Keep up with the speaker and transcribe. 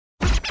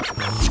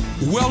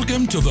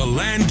Welcome to the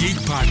Land Geek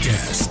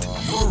Podcast,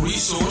 your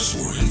resource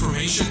for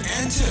information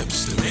and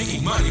tips to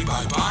making money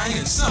by buying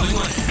and selling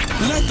land.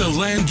 Let the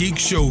Land Geek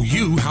show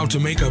you how to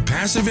make a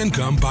passive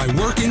income by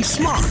working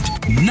smart,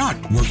 not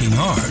working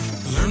hard.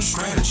 Learn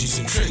strategies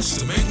and tricks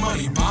to make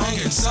money buying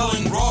and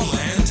selling raw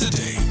land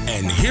today.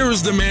 And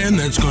here's the man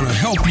that's going to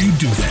help you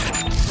do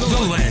that, the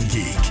Land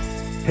Geek.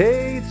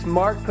 Hey, it's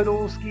Mark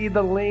Podolsky,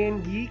 the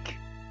Land Geek,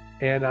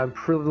 and I'm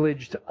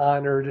privileged,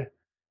 honored,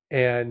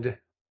 and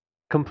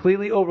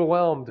completely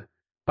overwhelmed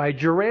by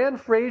Jeran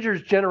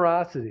Fraser's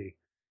generosity.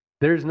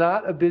 There's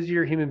not a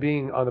busier human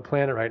being on the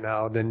planet right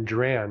now than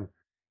Jeran,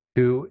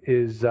 who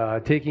is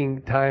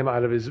taking time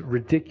out of his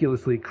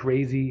ridiculously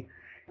crazy,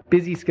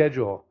 busy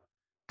schedule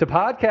to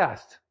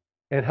podcast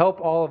and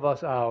help all of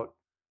us out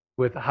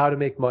with how to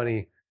make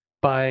money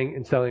buying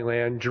and selling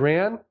land.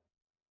 Jeran,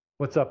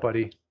 what's up,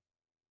 buddy?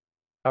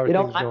 How are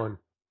things going?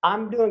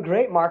 I'm doing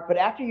great, Mark, but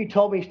after you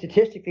told me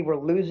statistically we're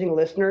losing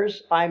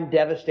listeners, I'm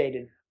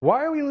devastated.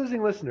 Why are we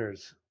losing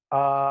listeners?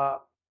 I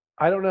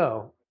don't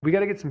know. We got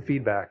to get some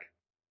feedback.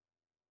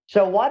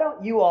 So why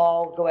don't you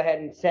all go ahead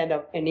and send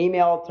an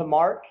email to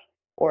Mark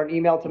or an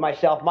email to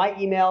myself. My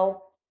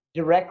email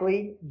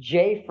directly,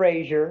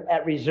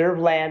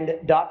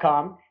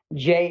 jfraser@reserveland.com,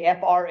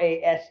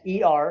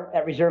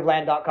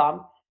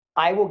 jfraser@reserveland.com.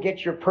 I will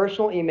get your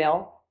personal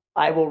email.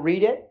 I will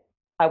read it.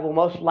 I will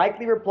most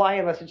likely reply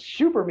unless it's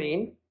super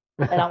mean,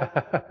 and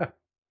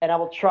I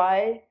will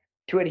try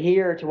to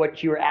adhere to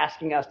what you were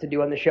asking us to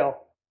do on the show.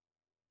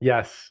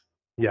 Yes.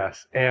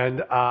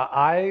 And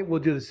I will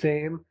do the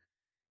same.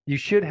 You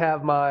should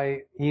have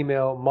my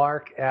email,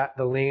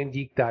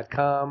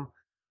 mark@thelandgeek.com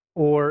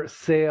or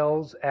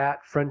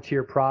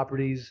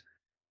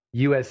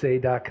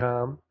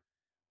sales@frontierpropertiesusa.com.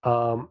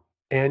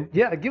 And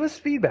yeah, give us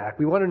feedback.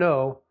 We want to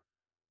know,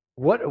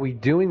 what are we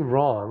doing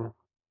wrong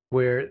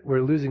where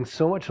we're losing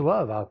so much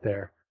love out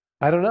there?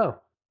 I don't know.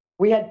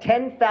 We had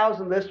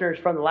 10,000 listeners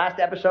from the last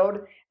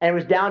episode, and it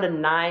was down to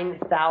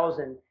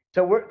 9,000.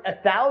 So we're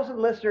 1,000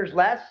 listeners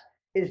less.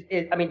 Is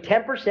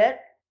 10%?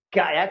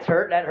 God, that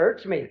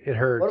hurts me. It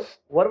hurts.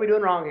 What are we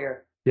doing wrong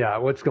here? Yeah,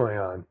 what's going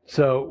on?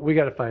 So we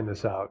got to find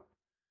this out.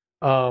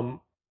 I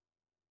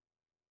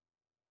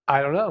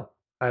don't know.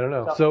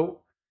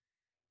 So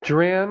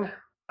Jeran,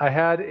 I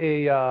had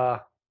a.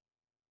 Let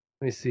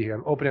me see here.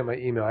 I'm opening up my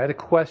email. I had a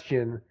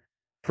question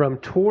from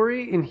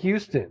Tori in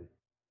Houston.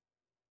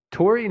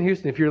 Tori in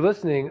Houston, if you're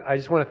listening, I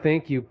just want to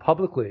thank you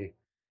publicly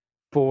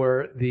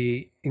for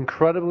the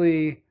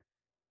incredibly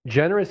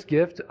generous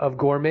gift of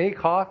gourmet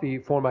coffee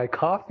for my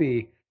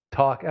coffee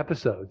talk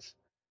episodes.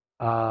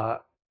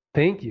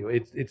 Thank you.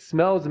 It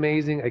smells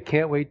amazing. I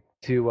can't wait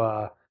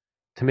to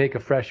make a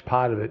fresh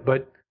pot of it.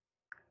 But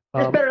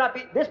this better not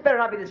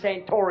be the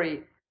same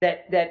Tori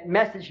that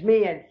messaged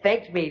me and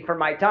thanked me for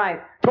my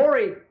time.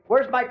 Tori,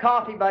 where's my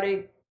coffee,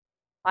 buddy?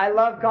 I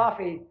love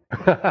coffee.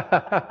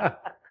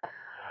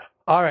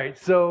 All right,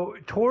 so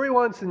Tori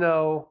wants to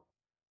know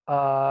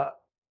about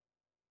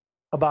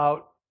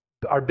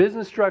our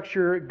business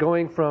structure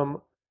going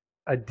from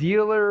a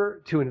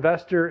dealer to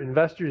investor,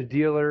 investor to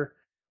dealer.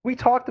 We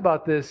talked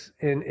about this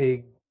in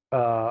a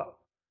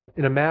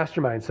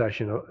mastermind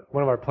session,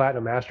 one of our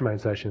platinum mastermind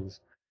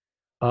sessions.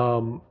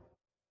 So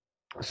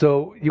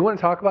you want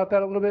to talk about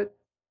that a little bit?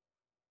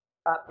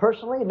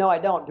 Personally, no, I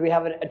don't. Do we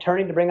have an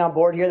attorney to bring on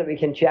board here that we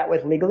can chat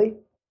with legally?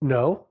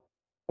 No.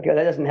 Okay,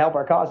 that doesn't help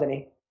our cause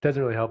any.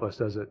 Doesn't really help us,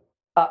 does it?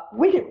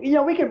 We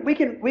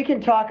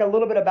can talk a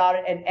little bit about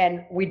it,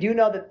 and we do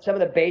know that some of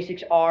the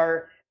basics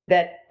are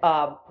that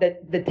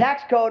the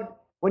tax code,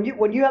 when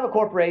you have a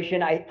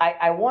corporation,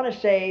 I want to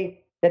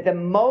say that the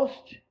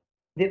most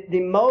that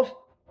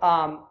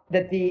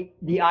the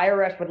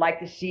IRS would like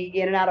to see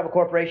in and out of a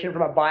corporation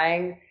from a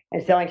buying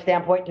and selling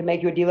standpoint to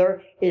make you a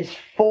dealer is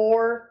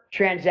 4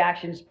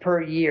 transactions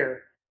per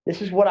year.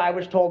 This is what I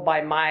was told by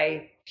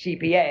my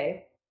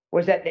CPA.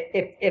 Was that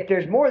if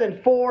there's more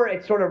than 4,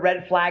 it sort of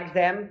red flags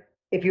them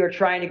if you're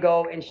trying to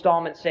go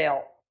installment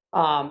sale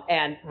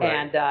and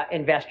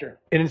investor.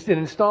 An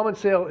installment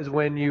sale is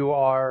when you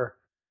are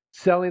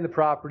selling the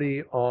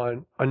property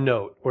on a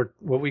note, or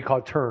what we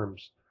call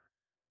terms,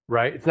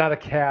 right? It's not a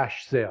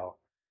cash sale.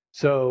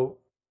 So,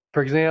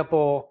 for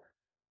example,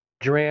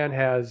 Jeran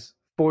has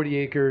 40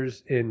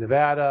 acres in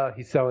Nevada.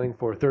 He's selling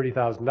for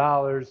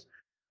 $30,000.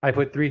 I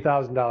put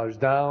 $3,000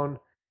 down,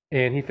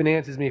 and he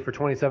finances me for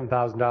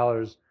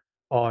 $27,000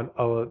 on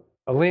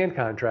a land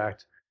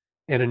contract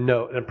and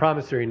a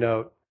promissory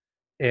note,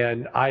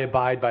 and I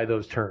abide by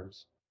those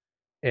terms.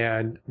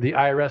 And the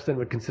IRS then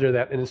would consider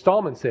that an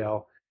installment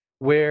sale,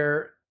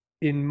 where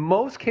in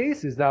most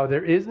cases, now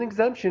there is an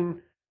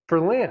exemption for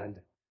land,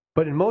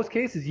 but in most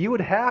cases you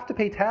would have to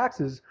pay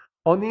taxes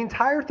on the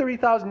entire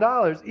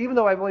 $30,000, even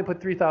though I've only put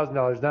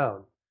 $3,000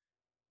 down.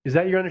 Is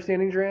that your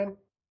understanding, Jeran?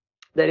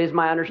 That is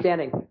my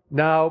understanding.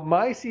 Now,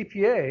 my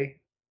CPA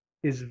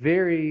is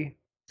very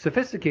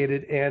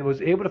sophisticated and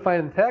was able to find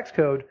in the tax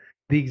code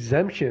the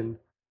exemption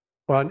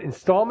on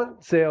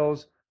installment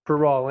sales for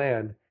raw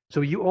land.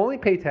 So you only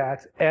pay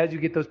tax as you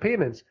get those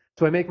payments.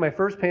 So I make my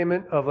first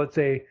payment of, let's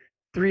say,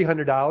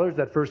 $300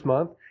 that first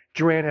month,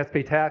 Jeran has to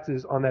pay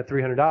taxes on that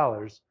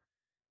 $300.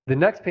 The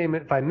next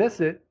payment, if I miss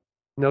it,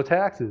 no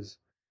taxes.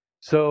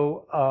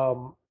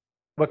 So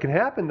what can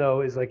happen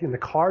though is like in the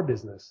car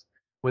business,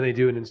 when they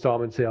do an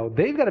installment sale,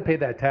 they've got to pay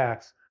that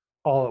tax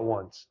all at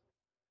once,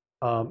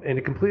 and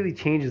it completely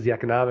changes the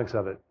economics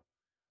of it.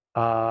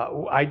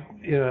 My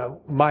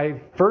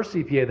first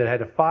CPA that I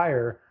had to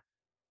fire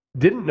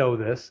didn't know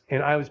this,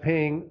 and I was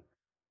paying,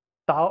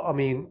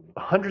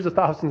 hundreds of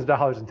thousands of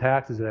dollars in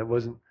taxes that I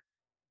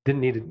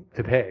didn't need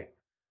to pay.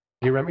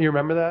 You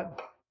remember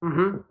that?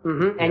 Mm-hmm.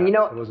 Mm-hmm. Yeah, and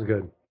it wasn't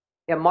good.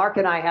 Yeah, Mark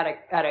and I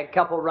had a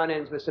couple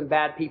run-ins with some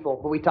bad people,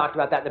 but we talked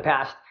about that in the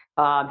past.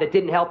 That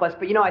didn't help us.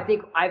 But I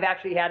think I've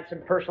actually had some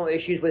personal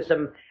issues with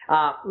some.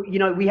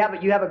 You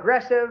have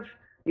aggressive.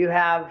 You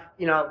have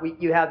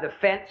you have the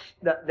fence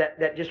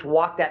that just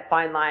walk that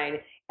fine line,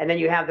 and then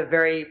you have the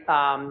very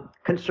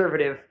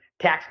conservative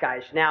tax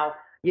guys. Now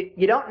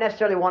you don't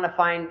necessarily want to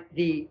find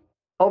the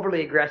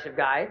overly aggressive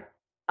guy.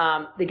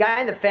 The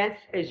guy on the fence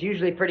is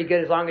usually pretty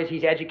good as long as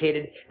he's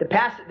educated.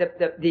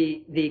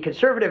 The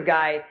conservative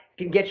guy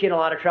can get you in a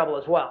lot of trouble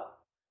as well.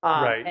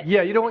 Right.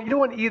 Yeah. You don't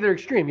want either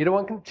extreme. You don't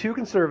want too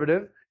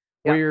conservative,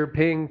 where you're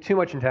paying too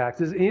much in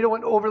taxes, and you don't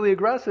want overly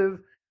aggressive,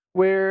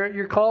 where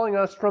you're calling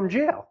us from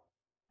jail.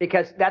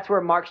 Because that's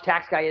where Mark's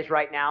tax guy is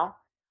right now.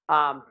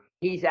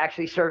 He's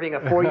actually serving a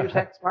 4-year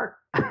sentence, Mark.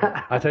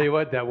 I tell you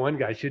what, that one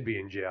guy should be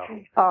in jail.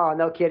 Oh,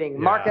 no kidding. Yeah.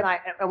 Mark and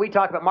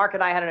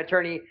I had an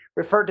attorney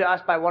referred to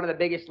us by one of the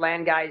biggest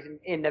land guys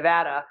in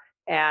Nevada,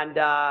 and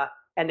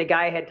the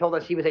guy had told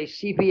us he was a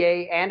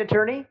CPA and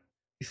attorney.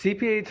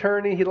 CPA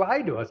attorney, he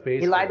lied to us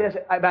basically. He lied to us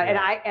about, and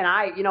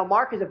I,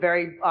 Mark is a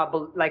very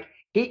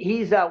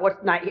he's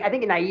I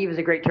think naive is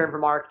a great term for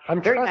Mark.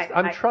 I'm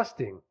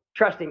trusting.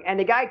 Trusting. And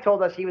the guy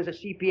told us he was a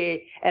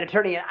CPA and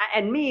attorney.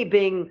 And me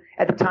being,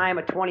 at the time,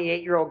 a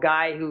 28-year-old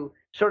guy who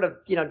sort of,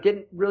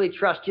 didn't really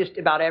trust just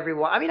about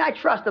everyone. I mean, I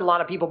trusted a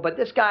lot of people, but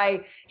this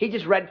guy, he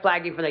just red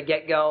flagged me from the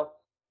get-go.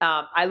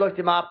 I looked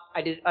him up.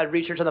 I did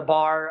research on the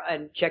bar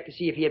and checked to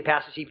see if he had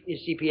passed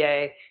his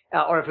CPA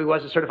or if he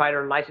was a certified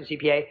or licensed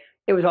CPA.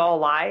 It was all a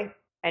lie.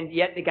 And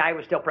yet the guy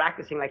was still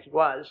practicing like he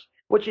was,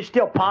 which is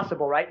still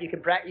possible, right? You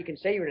can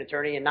say you're an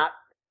attorney and not,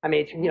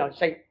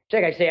 it's like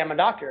I say I'm a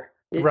doctor.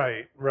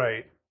 Right.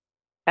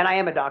 And I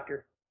am a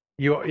doctor.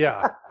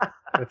 Yeah,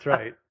 that's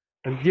right.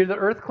 And you're the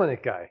Earth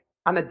Clinic guy.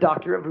 I'm a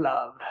doctor of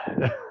love.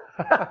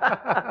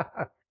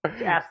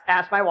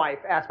 Ask my wife.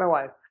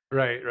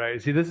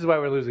 Right. See, this is why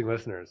we're losing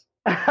listeners.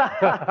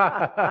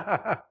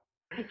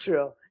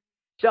 True.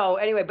 So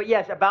anyway, but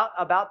yes,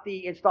 about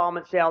the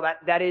installment sale,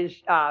 that is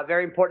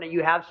very important that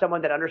you have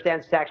someone that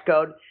understands tax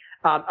code,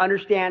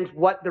 understands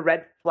what the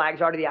red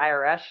flags are to the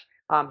IRS,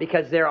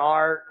 because there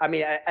are,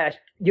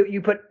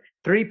 you put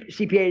 3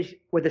 CPAs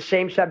with the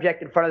same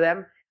subject in front of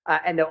them,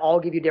 and they'll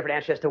all give you different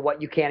answers as to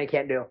what you can and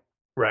can't do.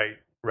 Right.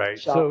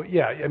 So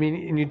yeah,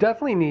 and you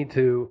definitely need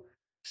to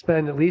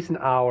spend at least an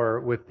hour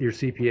with your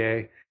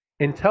CPA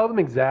and tell them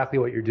exactly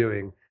what you're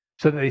doing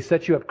so that they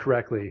set you up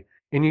correctly.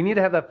 And you need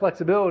to have that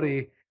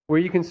flexibility where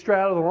you can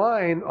straddle the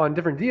line on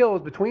different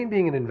deals between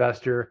being an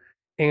investor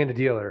and a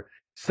dealer.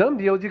 Some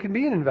deals you can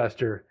be an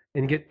investor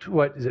and get,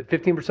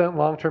 15%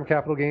 long-term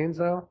capital gains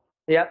now?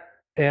 Yep.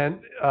 And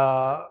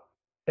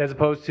as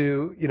opposed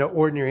to,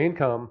 ordinary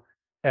income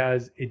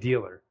as a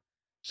dealer.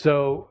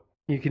 So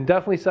you can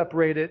definitely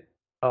separate it,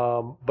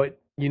 but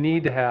you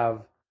need to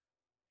have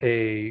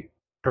a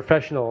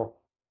professional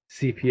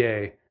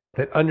CPA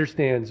that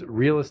understands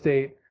real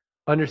estate,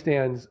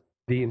 understands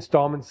the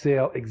installment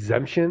sale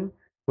exemption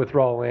with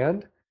raw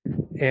land,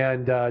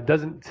 and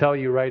doesn't tell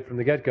you right from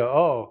the get-go,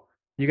 oh,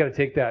 you got to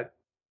take that,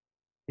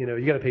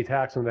 you got to pay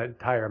tax on that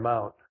entire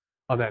amount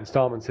on that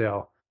installment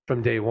sale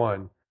from day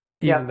one,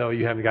 even though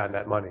you haven't gotten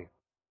that money.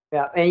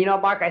 Yeah, and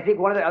Mark, I think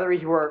one of the other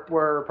reasons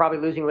we're probably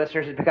losing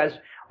listeners is because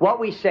what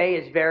we say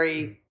is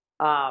very,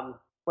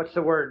 what's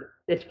the word?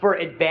 It's for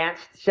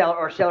advanced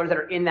sellers that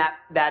are in that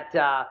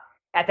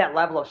at that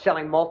level of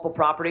selling multiple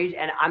properties,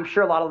 and I'm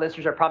sure a lot of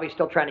listeners are probably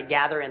still trying to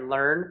gather and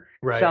learn.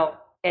 Right. So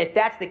if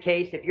that's the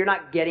case, if you're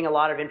not getting a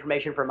lot of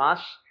information from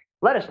us,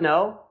 let us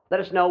know.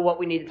 Let us know what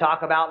we need to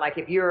talk about. Like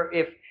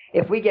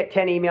if we get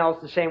 10 emails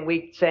the same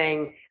week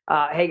saying,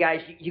 hey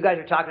guys, you guys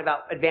are talking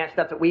about advanced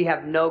stuff that we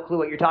have no clue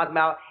what you're talking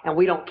about and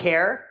we don't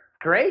care,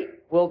 great.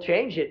 We'll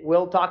change it.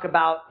 We'll talk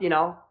about,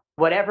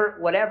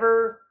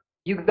 whatever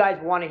you guys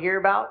want to hear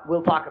about,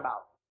 we'll talk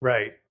about.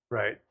 Right.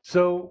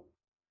 So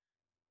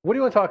what do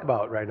you want to talk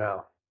about right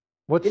now?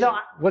 What's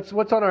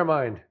on our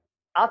mind?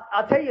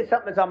 I'll tell you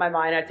something that's on my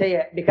mind. I tell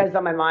you, because it's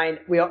on my mind,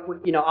 we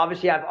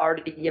obviously I've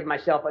already given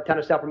myself a ton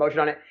of self-promotion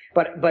on it,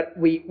 but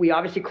we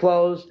obviously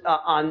closed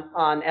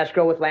on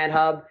escrow with Land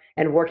Hub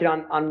and working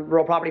on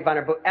Rural Property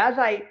Finder. But as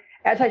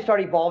I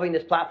start evolving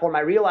this platform, I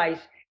realize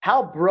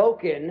how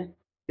broken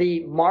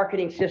the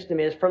marketing system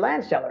is for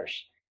land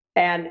sellers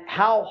and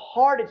how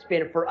hard it's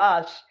been for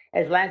us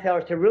as land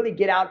sellers to really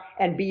get out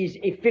and be as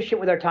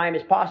efficient with our time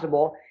as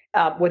possible.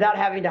 Without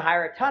having to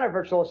hire a ton of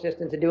virtual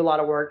assistants to do a lot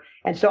of work.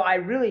 And so I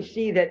really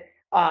see that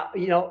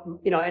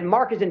and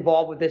Mark is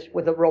involved with this,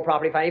 with the Real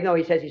Property Finder, even though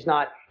he says he's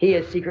not. He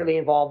is secretly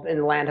involved in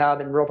the Land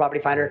Hub and Real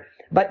Property Finder.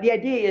 But the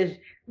idea is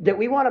that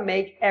we want to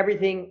make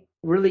everything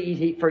really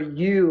easy for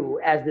you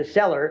as the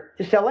seller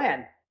to sell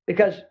land.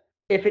 Because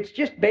if it's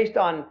just based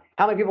on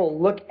how many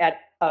people look at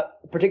a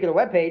particular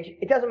web page,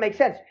 it doesn't make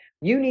sense.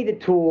 You need the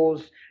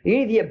tools, you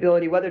need the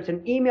ability, whether it's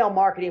an email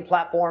marketing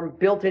platform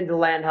built into the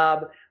Land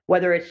Hub,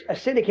 whether it's a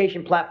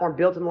syndication platform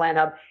built in the Land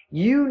Hub,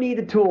 you need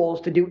the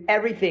tools to do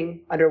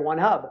everything under one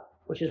hub,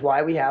 which is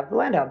why we have the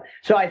Land Hub.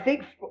 So I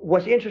think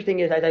what's interesting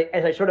is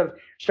as I sort of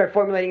start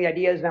formulating the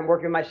ideas, and I'm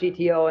working with my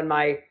CTO and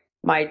my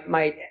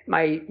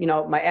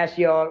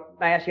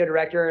SEO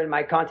director and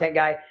my content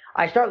guy,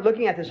 I start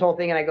looking at this whole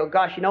thing and I go,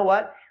 gosh, you know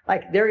what?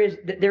 Like there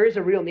is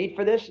a real need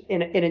for this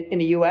in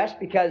the U.S.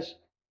 because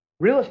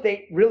real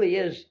estate really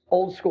is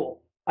old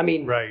school. I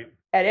mean, right.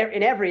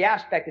 In every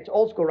aspect, it's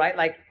old school, right?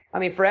 Like, I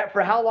mean,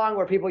 for how long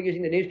were people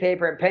using the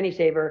newspaper and penny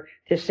saver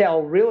to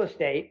sell real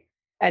estate?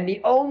 And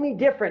the only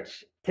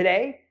difference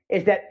today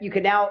is that you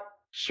can now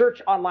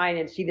search online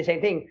and see the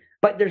same thing,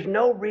 but there's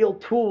no real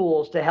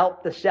tools to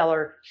help the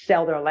seller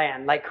sell their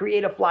land. Like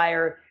create a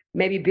flyer,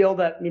 maybe build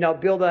a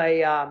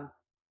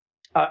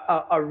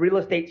real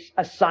estate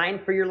sign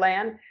for your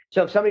land.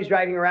 So if somebody's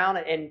driving around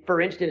and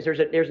for instance, there's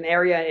an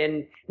area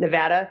in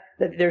Nevada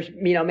that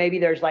maybe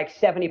there's like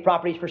 70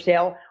 properties for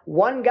sale.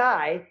 One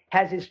guy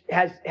has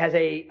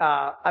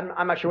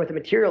I'm not sure what the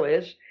material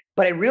is,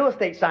 but a real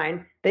estate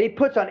sign that he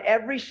puts on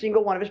every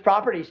single one of his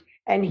properties.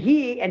 And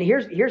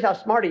here's how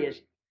smart he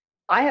is.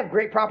 I have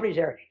great properties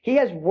there. He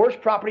has worse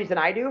properties than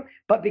I do,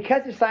 but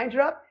because the signs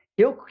are up,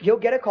 he'll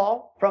get a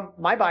call from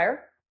my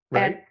buyer,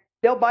 right, and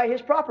they'll buy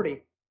his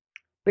property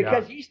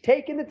because he's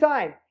taken the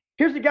time.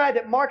 Here's the guy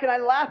that Mark and I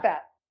laugh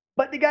at,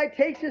 but the guy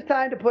takes his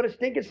time to put a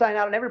stinking sign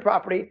out on every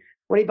property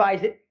when he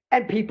buys it,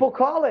 and people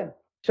call him.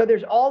 So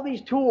there's all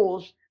these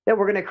tools that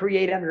we're going to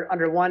create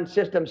under one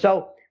system.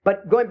 So,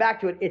 but going back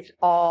to it, it's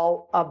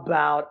all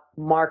about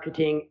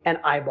marketing and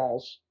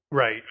eyeballs.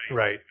 Right.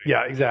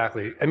 Yeah,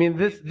 exactly. I mean,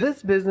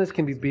 this business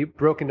can be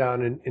broken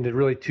down into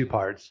really two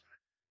parts.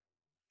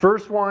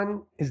 First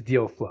one is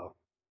deal flow,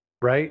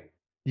 right?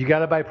 You got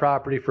to buy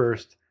property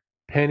first,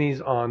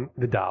 pennies on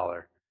the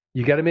dollar.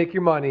 You got to make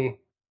your money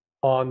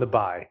on the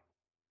buy.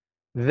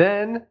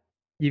 Then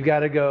you got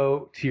to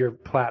go to your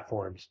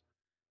platforms.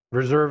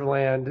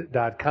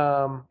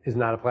 Reserveland.com is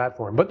not a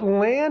platform, but the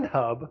Land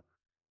Hub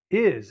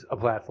is a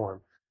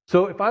platform.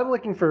 So if I'm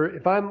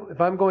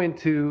going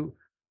to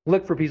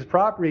look for a piece of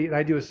property and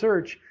I do a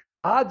search,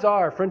 odds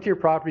are Frontier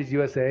Properties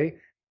USA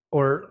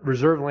or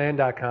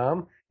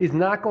reserveland.com is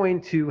not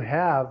going to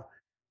have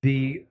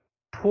the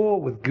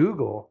pull with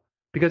Google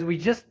because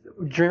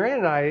Jeran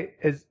and I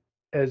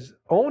as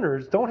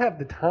owners don't have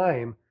the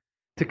time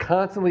to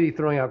constantly be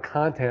throwing out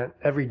content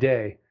every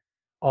day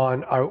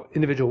on our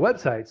individual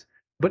websites.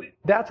 But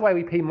that's why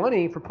we pay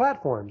money for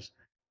platforms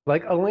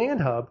like a Land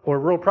Hub or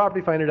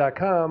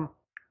RealPropertyFinder.com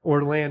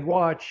or Land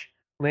Watch,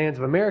 Lands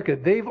of America.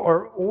 They've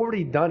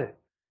already done it.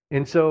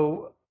 And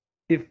so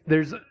if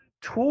there's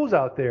tools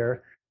out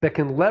there that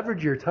can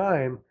leverage your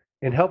time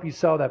and help you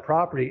sell that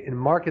property and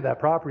market that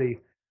property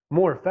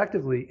more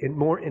effectively and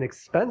more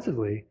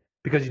inexpensively,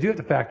 because you do have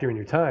to factor in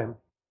your time,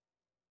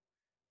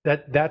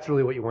 that's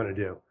really what you want to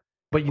do.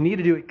 But you need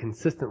to do it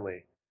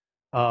consistently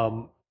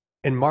and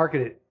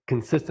market it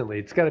consistently.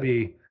 It's got to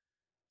be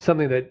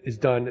something that is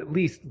done at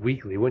least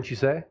weekly, wouldn't you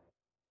say?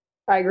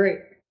 I agree.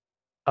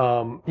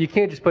 You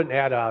can't just put an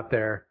ad out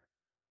there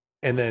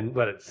and then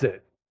let it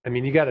sit. I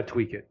mean, you got to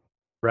tweak it,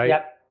 right?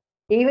 Yep.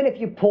 Even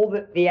if you pull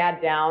the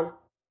ad down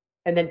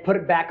and then put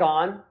it back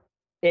on,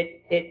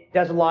 it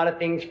does a lot of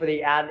things for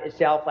the ad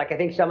itself. Like I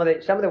think some of the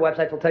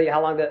websites will tell you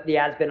how long the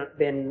ad's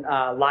been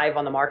live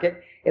on the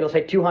market. It'll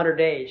say 200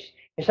 days.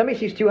 If somebody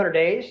sees 200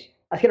 days,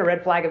 that's going to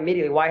red flag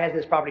immediately. Why hasn't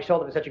this property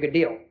sold if it's such a good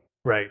deal?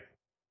 Right.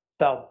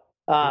 So,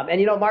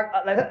 Mark,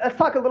 let's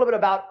talk a little bit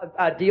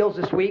about deals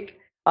this week.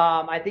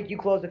 I think you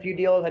closed a few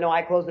deals. I know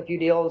I closed a few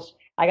deals.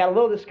 I got a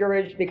little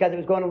discouraged because it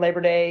was going to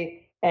Labor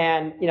Day,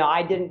 and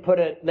I didn't put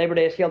a Labor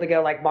Day sale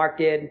together like Mark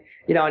did.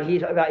 And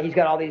he's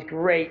got all these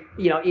great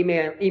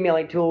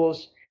emailing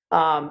tools.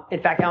 In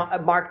fact,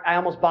 Mark, I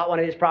almost bought one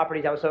of his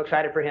properties. I was so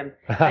excited for him.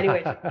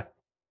 Anyways,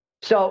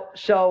 so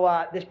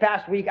this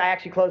past week I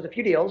actually closed a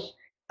few deals,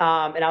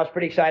 and I was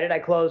pretty excited. I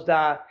closed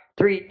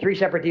three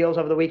separate deals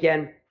over the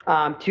weekend.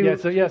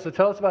 So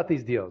tell us about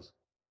these deals.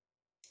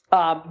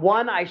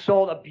 One, I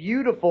sold a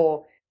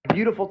beautiful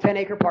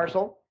 10-acre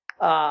parcel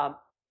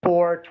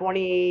for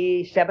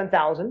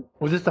 $27,000.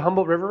 Was this the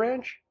Humboldt River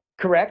Ranch?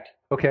 Correct.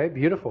 Okay,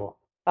 beautiful.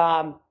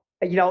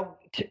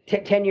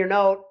 10-year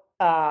note.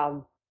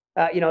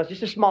 It's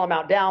just a small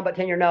amount down, but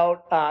 10-year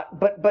note.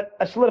 But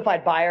a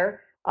solidified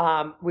buyer.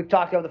 We've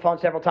talked over the phone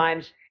several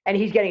times, and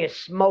he's getting a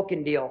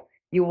smoking deal.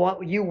 You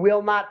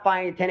will not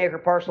find a 10-acre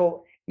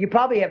parcel. You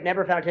probably have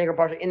never found a 10-acre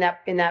parcel in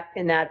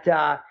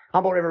that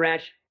Humboldt River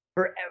Ranch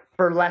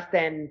for less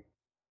than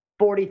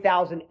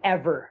 $40,000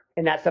 ever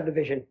in that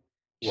subdivision.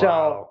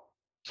 Wow.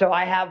 So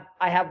I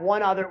have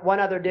one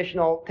other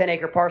additional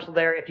 10-acre parcel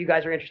there. If you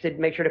guys are interested,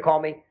 make sure to call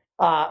me.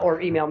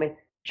 or email me,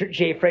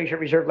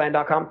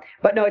 jfrazier@reserveland.com.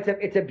 But no,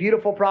 it's a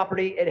beautiful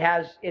property. It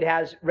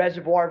has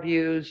reservoir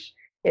views.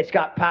 It's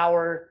got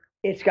power.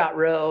 It's got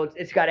roads.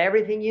 It's got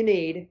everything you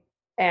need.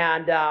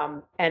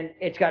 And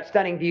it's got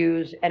stunning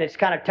views, and it's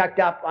kind of tucked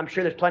up. I'm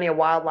sure there's plenty of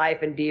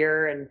wildlife and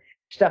deer and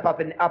stuff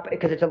up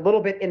because it's a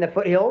little bit in the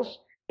foothills,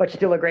 but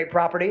still a great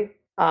property.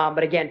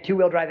 But again,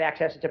 2-wheel drive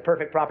access. It's a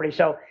perfect property.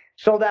 So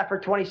sold that for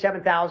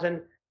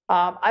 $27,000.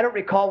 I don't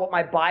recall what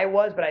my buy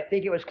was, but I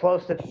think it was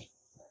close to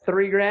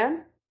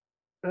 $3,000.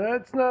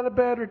 That's not a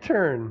bad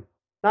return.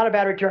 Not a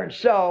bad return.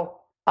 So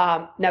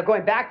now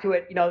going back to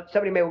it,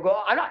 somebody may go,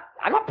 oh,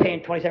 I'm not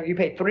paying 27. You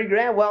paid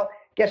 $3,000. Well,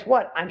 guess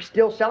what? I'm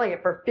still selling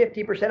it for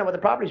 50% of what the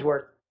property's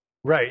worth.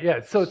 Right.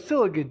 Yeah. So it's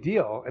still a good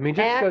deal. I mean,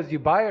 just because you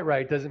buy it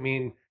right doesn't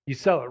mean you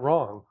sell it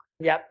wrong.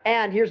 Yep.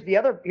 And here's the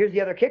other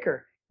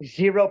kicker: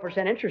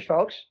 0% interest,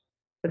 folks.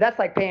 So that's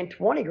like paying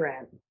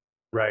 $20,000.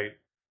 Right.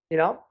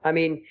 I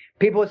mean,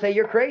 people would say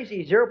you're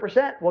crazy,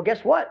 0%. Well,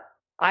 guess what?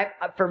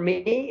 For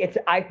me,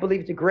 I believe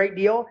it's a great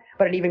deal,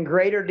 but an even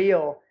greater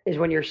deal is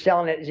when you're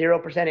selling at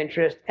 0%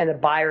 interest and the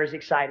buyer is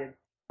excited.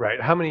 Right.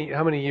 How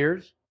many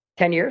years?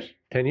 10 years.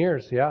 10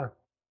 years. Yeah.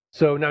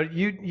 So now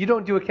you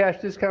don't do a cash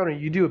discount, or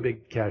you do a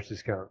big cash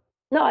discount?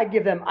 No, I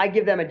give them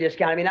a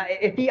discount. I mean,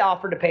 if he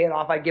offered to pay it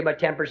off, I'd give him a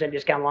 10%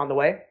 discount along the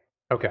way.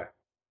 Okay.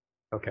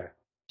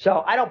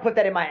 So I don't put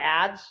that in my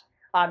ads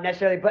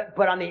necessarily,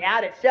 but on the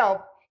ad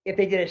itself, if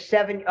they did a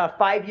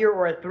 5-year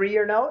or a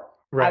 3-year note,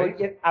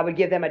 right, I would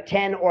give them a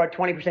 10 or a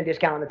 20%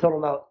 discount on the total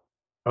note.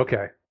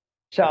 Okay.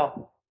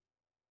 So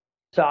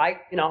I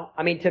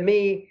mean, to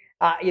me,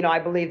 I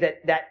believe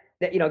that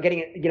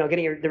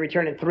getting the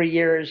return in 3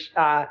 years,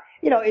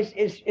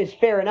 is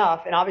fair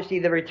enough. And obviously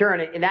the return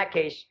in that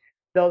case,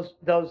 those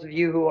of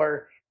you who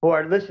are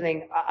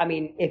listening, I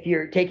mean, if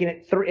you're taking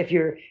it if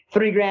you're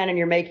 $3,000 and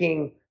you're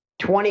making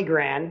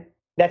 $20,000,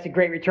 that's a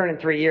great return in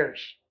 3 years.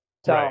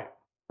 So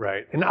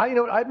right. And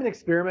I've been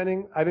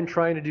experimenting. I've been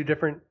trying to do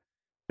different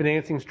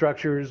financing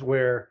structures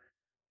where,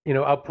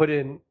 I'll put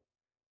in,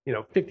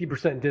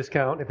 50%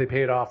 discount if they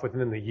pay it off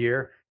within the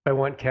year. If I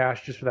want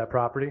cash just for that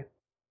property,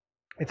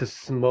 it's a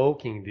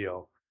smoking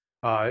deal.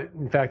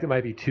 In fact, it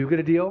might be too good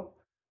a deal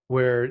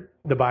where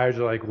the buyers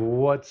are like,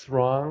 what's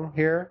wrong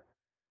here?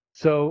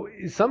 So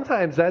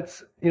sometimes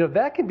that's,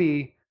 that can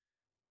be,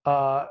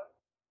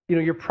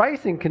 your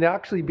pricing can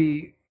actually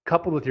be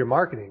coupled with your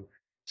marketing.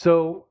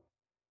 So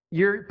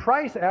your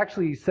price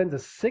actually sends a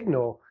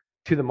signal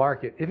to the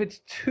market. If it's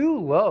too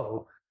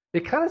low,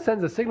 it kind of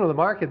sends a signal to the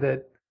market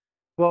that,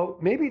 well,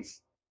 maybe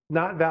it's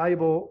not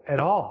valuable at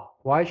all.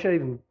 Why should I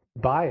even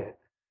buy it?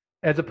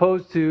 As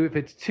opposed to if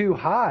it's too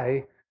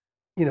high,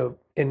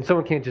 and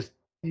someone can't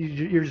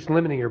you're just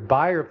limiting your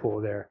buyer pool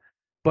there.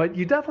 But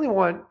you definitely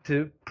want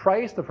to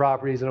price the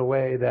properties in a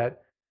way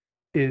that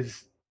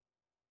is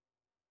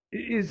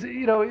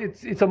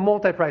it's a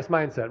multi-price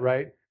mindset,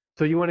 right?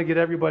 So you want to get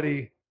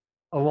everybody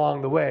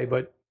along the way,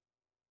 but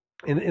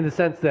in the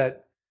sense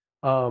that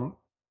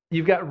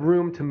you've got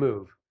room to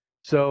move.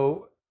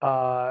 So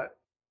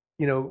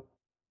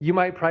you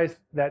might price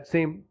that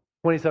same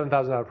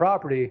 $27,000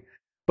 property,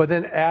 but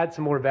then add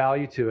some more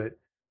value to it,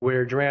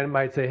 where Jeran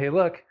might say, hey,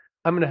 look,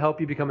 I'm going to help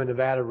you become a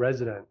Nevada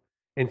resident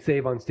and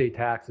save on state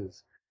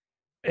taxes.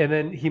 And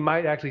then he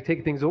might actually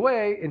take things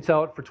away and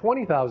sell it for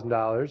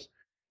 $20,000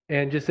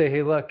 and just say,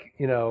 hey, look,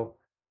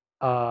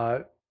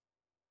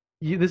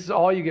 this is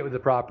all you get with the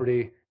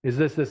property is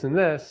this, this, and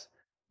this,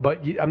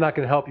 but I'm not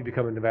going to help you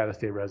become a Nevada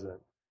state resident.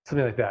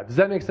 Something like that. Does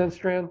that make sense,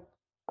 Jeran?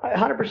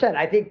 100%.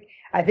 I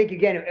think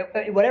again,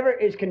 whatever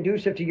is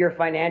conducive to your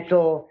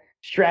financial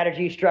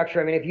strategy structure.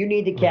 I mean, if you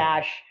need the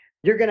cash,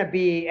 you're going to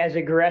be as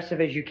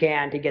aggressive as you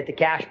can to get the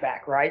cash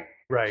back, right?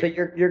 Right. So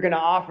you're going to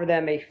offer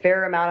them a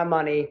fair amount of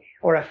money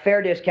or a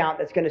fair discount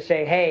that's going to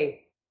say,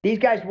 hey, these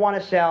guys want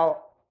to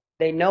sell.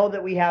 They know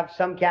that we have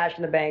some cash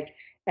in the bank,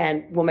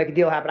 and we'll make a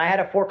deal happen. I had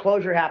a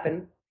foreclosure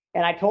happen,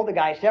 and I told the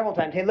guy several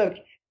times, hey, look,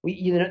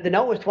 the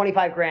note was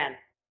 $25,000.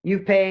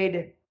 You've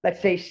paid,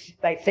 let's say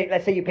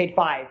you paid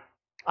 $5,000.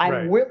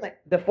 I'm willing.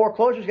 The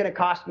foreclosure is going to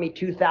cost me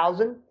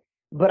 $2,000,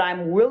 but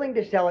I'm willing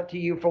to sell it to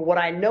you for what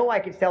I know I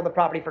can sell the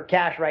property for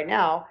cash right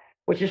now,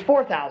 which is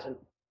 $4,000.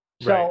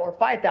 So or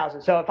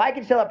 $5,000. So if I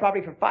can sell that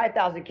property for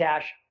 $5,000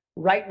 cash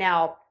right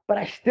now, but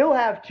I still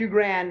have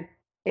 $2,000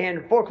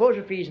 in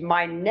foreclosure fees,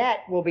 my net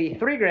will be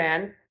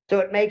 $3,000. So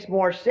it makes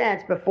more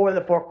sense before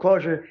the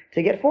foreclosure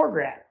to get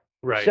 $4,000.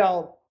 Right.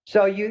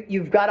 So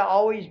you've got to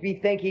always be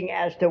thinking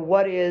as to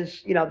what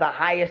is the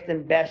highest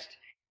and best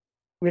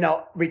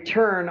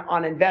return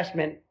on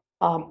investment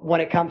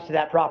when it comes to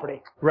that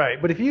property.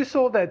 Right. But if you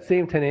sold that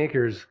same 10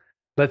 acres,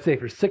 let's say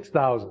for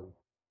 $6,000,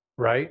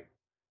 right?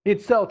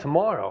 It'd sell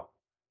tomorrow.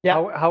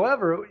 Yeah.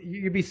 However,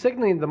 you'd be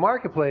signaling to the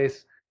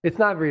marketplace it's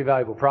not very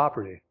valuable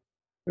property.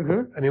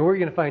 Mm-hmm. I mean, where are you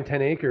going to find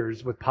 10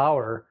 acres with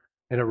power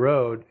and a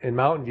road and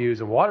mountain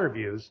views and water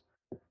views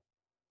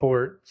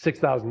for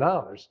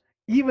 $6,000?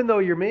 Even though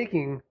you're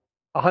making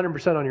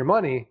 100% on your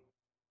money,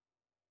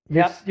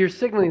 you're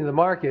signaling to the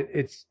market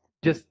it's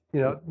just,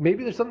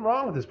 maybe there's something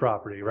wrong with this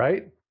property,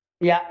 right?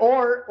 Yeah,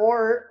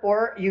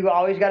 or you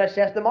always got to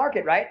assess the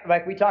market, right?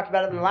 Like we talked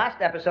about it in the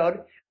last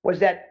episode, was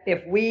that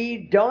if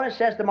we don't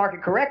assess the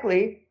market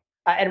correctly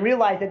and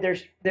realize that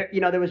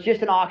there was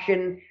just an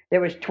auction,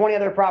 there was 20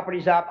 other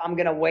properties up, I'm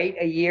going to wait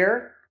a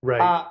year,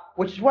 Right.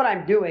 which is what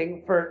I'm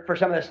doing for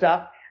some of the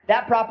stuff.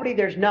 That property,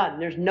 there's none.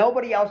 There's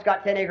nobody else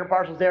got 10-acre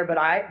parcels there,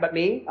 but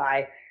me.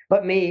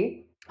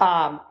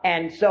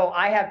 And so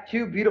I have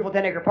two beautiful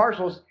 10-acre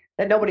parcels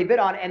that nobody bid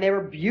on, and they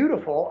were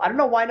beautiful. I don't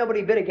know why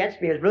nobody bid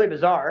against me. It's really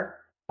bizarre.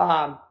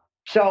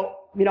 So,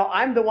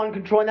 I'm the one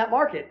controlling that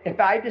market. If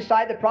I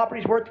decide the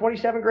property's worth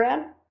 27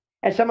 grand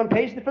and someone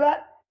pays for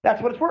that,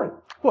 that's what it's worth.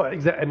 Well,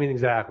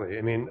 exactly.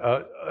 I mean,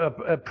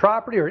 a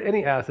property or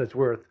any asset's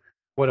worth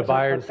what a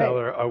buyer and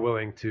seller are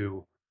willing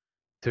to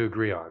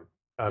agree on.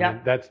 I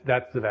mean, that's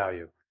the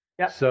value.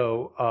 Yeah.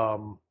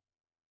 So,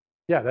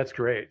 yeah, that's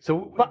great.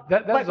 So but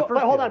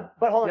hold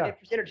on. Yeah.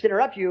 To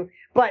interrupt you.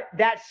 But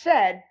that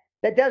said,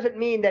 that doesn't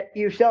mean that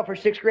you sell for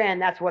 $6,000.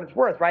 That's what it's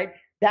worth, right?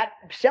 That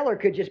seller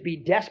could just be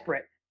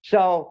desperate.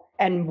 So,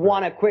 and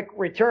want a quick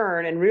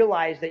return and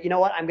realize that, you know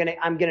what,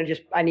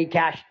 I need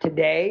cash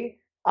today.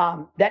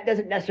 That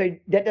doesn't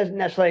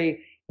necessarily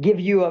give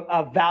you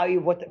a value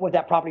of what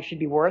that property should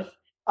be worth.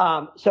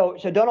 So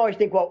don't always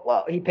think,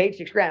 well, he paid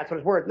 $6,000. That's what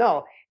it's worth.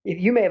 No,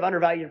 you may have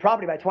undervalued your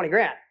property by 20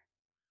 grand.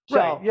 So,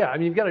 right. Yeah. I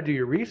mean, you've got to do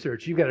your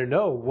research. You've got to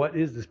know what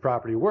is this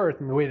property worth.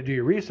 And the way to do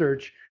your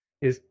research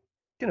is,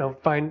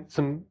 find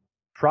some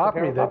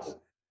property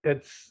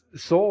that's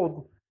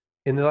sold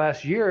in the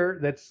last year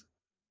that's,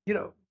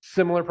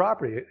 similar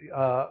property,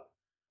 a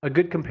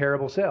good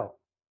comparable sale.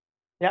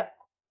 Yep.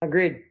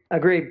 Agreed.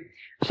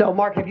 So,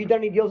 Mark, have you done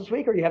any deals this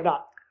week or you have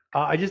not?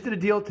 I just did a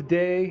deal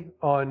today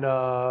on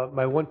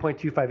my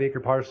 1.25 acre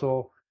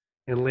parcel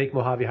in Lake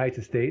Mojave Heights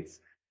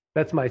Estates.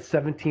 That's my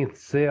 17th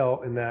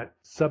sale in that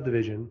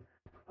subdivision.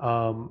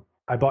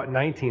 I bought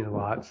 19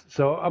 lots,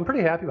 so I'm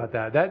pretty happy about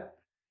that.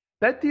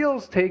 That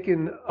deal's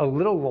taken a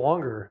little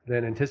longer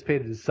than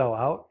anticipated to sell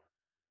out,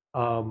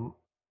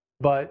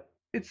 but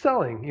it's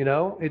selling.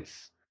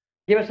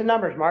 Give us the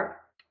numbers, Mark.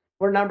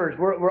 We're numbers.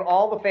 We're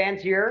all the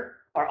fans here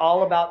are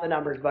all about the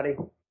numbers, buddy.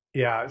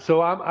 Yeah,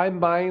 so I'm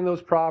buying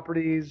those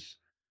properties.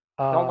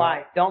 Don't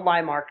lie,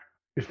 Mark.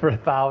 For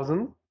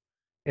 $1,000,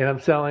 and I'm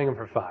selling them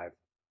for $500.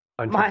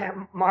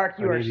 Mark,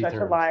 you are such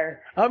a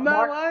liar. I'm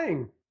not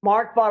lying.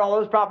 Mark bought all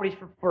those properties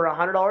for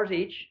 $100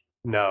 each.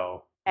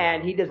 No.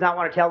 And he does not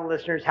want to tell the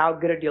listeners how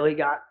good a deal he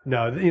got.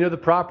 No, the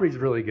property's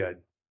really good.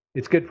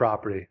 It's good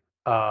property.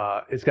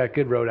 It's got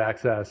good road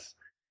access.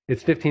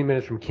 It's 15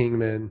 minutes from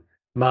Kingman,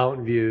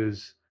 mountain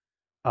views.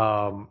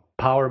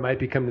 Power might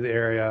be coming to the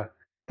area.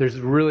 There's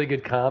really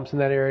good comps in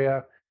that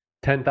area.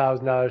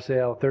 $10,000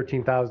 sale,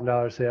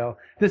 $13,000 sale.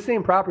 This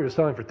same property was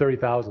selling for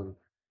 $30,000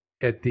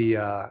 at the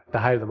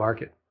height of the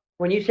market.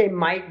 When you say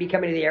might be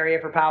coming to the area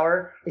for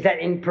power, is that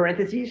in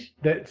parentheses?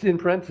 That's in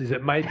parentheses.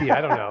 It might be.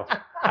 I don't know.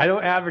 I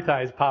don't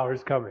advertise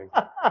power's coming,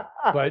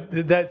 but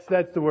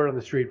that's the word on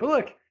the street. But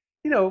look,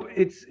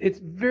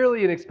 it's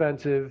really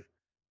inexpensive.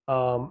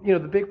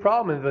 The big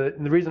problem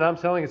and the reason I'm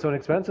selling it so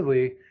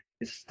inexpensively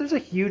is there's a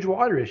huge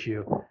water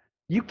issue.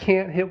 You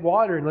can't hit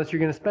water unless you're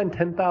going to spend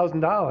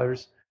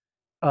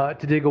 $10,000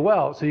 to dig a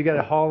well. So you got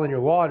to haul in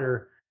your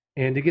water,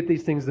 and to get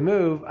these things to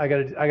move, I got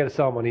to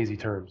sell them on easy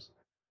terms.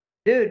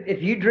 Dude,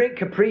 if you drink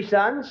Capri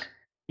Suns,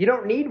 you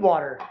don't need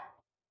water.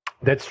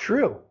 That's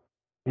true.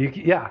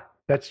 Yeah,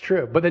 that's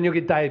true. But then you'll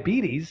get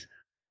diabetes,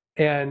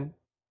 and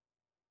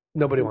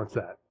nobody wants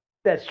that.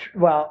 That's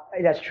true.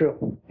 That's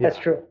true. Yeah. That's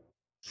true.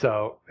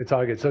 So it's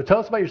all good. So tell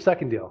us about your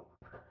second deal.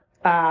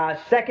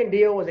 Second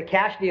deal was a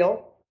cash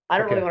deal. I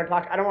don't want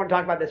to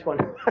talk about this one.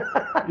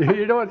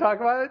 You don't want to talk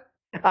about it?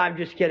 I'm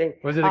just kidding.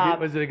 Was it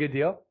a good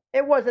deal?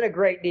 It wasn't a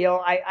great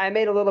deal. I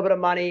made a little bit of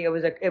money. It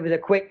was a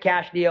quick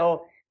cash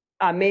deal.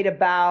 I made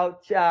I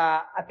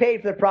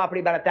paid for the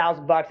property about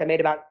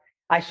 $1,000.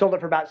 I sold it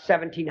for about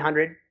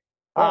 $1,700.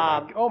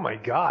 Oh my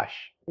gosh.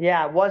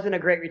 Yeah, it wasn't a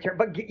great return.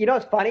 But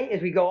what's funny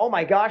is we go, oh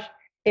my gosh,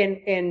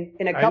 in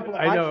a couple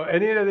of months. I know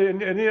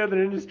any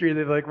other industry,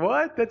 they're like,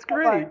 what? That's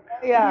great.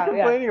 Yeah, what are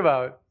you complaining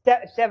about?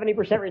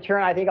 70%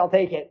 return. I think I'll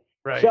take it.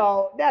 Right.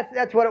 So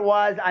that's what it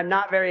was. I'm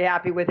not very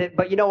happy with it.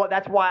 But you know what?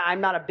 That's why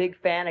I'm not a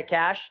big fan of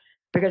cash,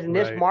 because in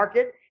this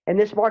market,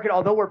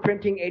 although we're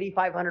printing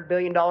 $8,500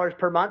 billion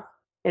per month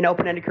in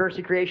open-ended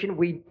currency creation,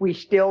 we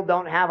still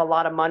don't have a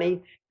lot of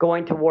money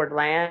going toward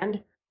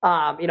land.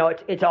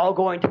 It's all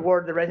going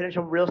toward the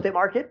residential real estate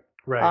market.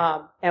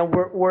 Right. And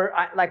we're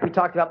like we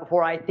talked about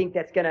before. I think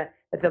that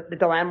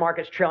the land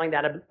market's trailing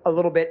that a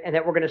little bit, and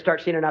that we're going to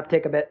start seeing an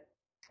uptick a bit.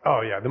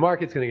 Oh yeah, the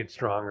market's going to get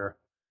stronger.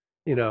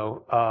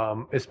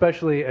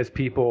 Especially as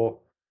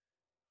people,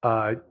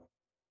 is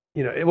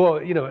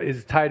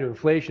tied to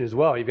inflation as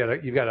well.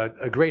 You've got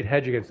a great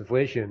hedge against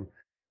inflation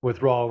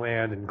with raw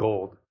land and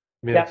gold.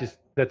 I mean,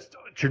 that's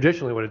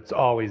traditionally what it's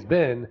always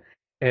been.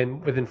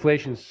 And with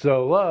inflation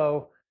so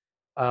low,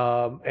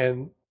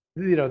 and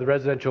the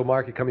residential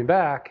market coming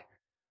back,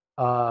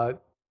 land's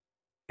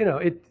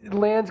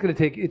going to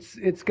take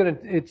it's going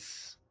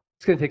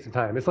to take some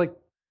time. It's like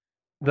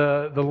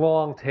the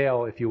long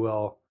tail, if you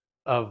will,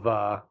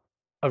 of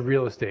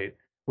real estate,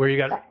 where you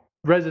got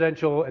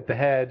residential at the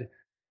head,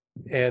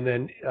 and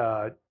then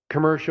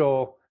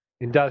commercial,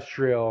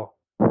 industrial,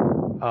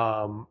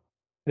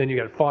 then you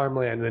got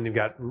farmland, and then you've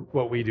got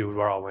what we do with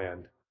our all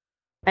land.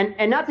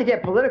 And not to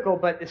get political,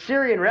 but the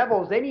Syrian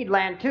rebels, they need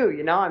land too,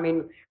 you know? I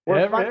mean,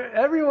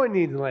 everyone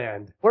needs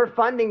land. We're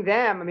funding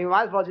them. I mean, we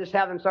might as well just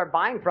have them start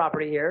buying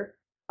property here.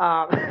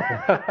 Yeah,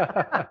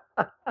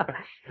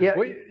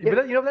 but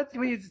you know, that's,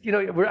 you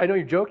know, I know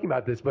you're joking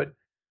about this, but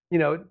you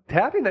know,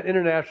 tapping that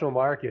international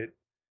market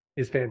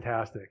is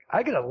fantastic.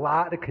 I get a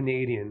lot of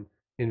Canadian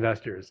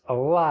investors,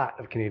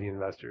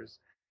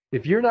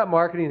 If you're not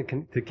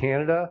marketing to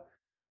Canada,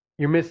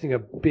 you're missing a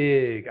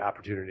big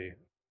opportunity.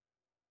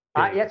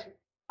 Yes,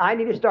 I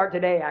need to start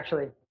today,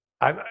 actually.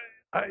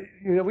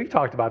 You know, we've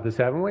talked about this,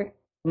 haven't we?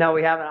 No,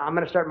 we haven't. I'm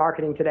going to start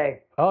marketing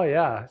today. Oh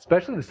yeah,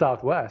 especially the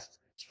Southwest.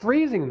 It's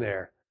freezing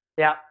there.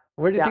 Yeah.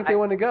 Where do you think they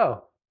want to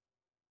go?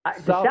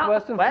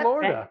 Southwest and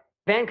Florida.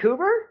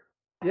 Vancouver?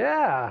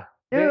 Yeah.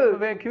 Dude,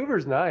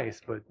 Vancouver's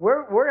nice, but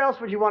where else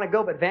would you want to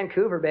go but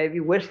Vancouver, baby?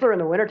 Whistler in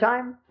the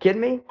wintertime?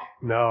 Kidding me?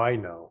 No, I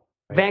know.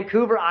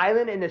 Vancouver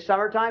Island in the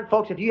summertime?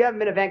 Folks, if you haven't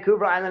been to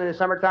Vancouver Island in the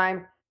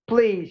summertime,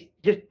 please,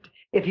 just,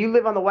 if you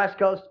live on the West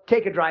Coast,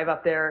 take a drive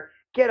up there.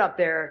 Get up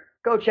there.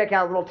 Go check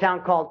out a little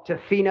town called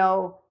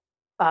Tofino,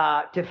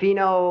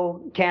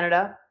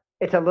 Canada.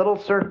 It's a little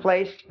surf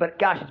place, but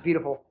gosh, it's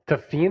beautiful.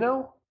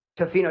 Tofino?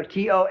 Tofino,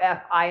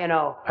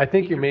 Tofino. I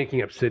think you're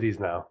making up cities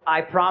now.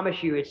 I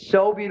promise you, it's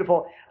so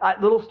beautiful.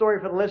 Little story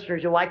for the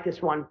listeners, you'll like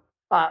this one.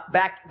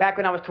 Back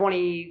when I was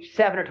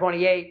 27 or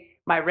 28,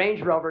 my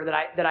Range Rover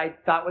that I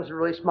thought was a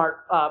really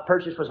smart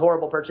purchase was a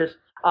horrible purchase.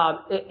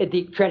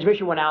 The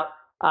transmission went out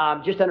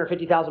just under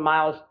 50,000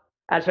 miles,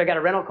 and so I got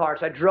a rental car.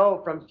 So I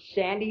drove from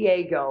San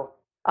Diego.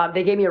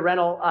 They gave me a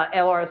rental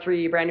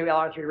LR3, brand new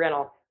LR3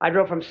 rental. I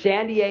drove from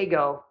San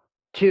Diego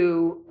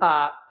to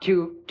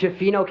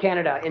Tofino,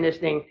 Canada in this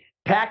thing,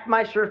 packed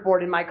my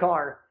surfboard in my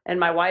car, and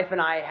my wife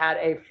and I had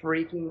a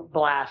freaking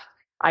blast.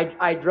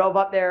 I drove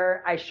up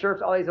there. I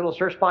surfed all these little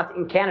surf spots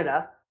in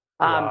Canada.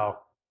 Wow.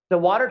 The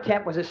water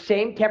temp was the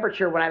same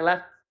temperature when I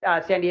left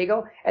San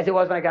Diego as it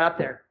was when I got up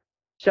there.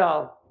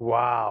 So.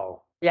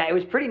 Wow. Yeah, it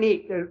was pretty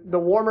neat. The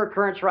warmer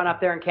currents run up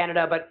there in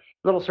Canada, but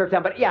little surf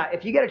town. But yeah,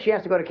 if you get a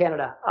chance to go to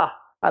Canada,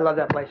 I love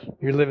that place.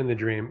 You're living the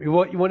dream. You know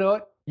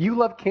what? You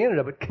love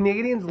Canada, but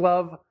Canadians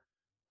love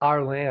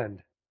our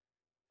land,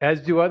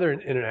 as do other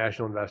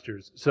international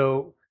investors.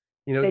 So,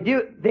 you know. They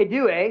do, eh? They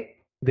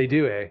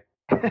do, eh?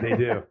 They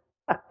do.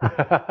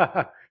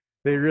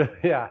 They really,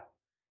 yeah,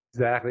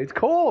 exactly. It's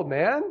cold,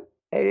 man.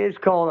 It is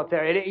cold up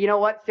there. You know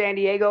what? San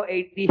Diego,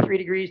 83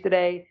 degrees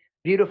today.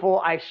 Beautiful.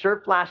 I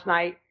surfed last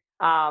night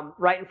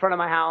right in front of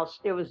my house.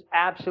 It was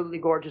absolutely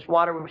gorgeous.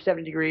 Water was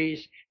 70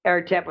 degrees.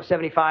 Air temp was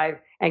 75.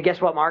 And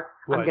guess what, Mark?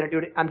 What? I'm gonna do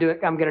it. I'm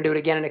gonna do it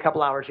again in a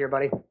couple hours here,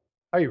 buddy.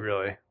 Are you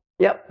really?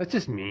 Yep. That's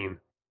just mean.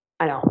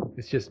 I know.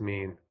 It's just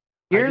mean.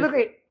 You look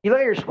like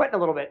you're sweating a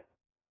little bit.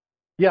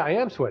 Yeah, I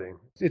am sweating.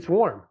 It's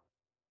warm.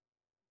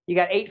 You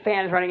got 8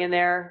 fans running in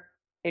there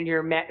in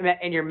your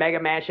mega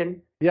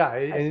mansion. Yeah,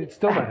 and it's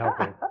still not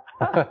helping.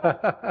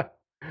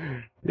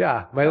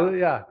 Yeah, my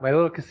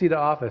little casita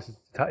office.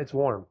 It's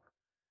warm,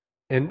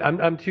 and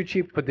I'm too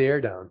cheap to put the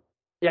air down.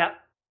 Yeah.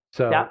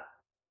 So. Yeah.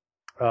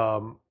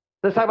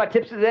 Let's talk about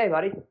tips of the day,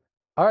 buddy.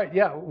 All right.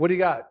 Yeah. What do you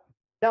got?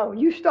 No,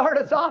 you start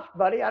us off,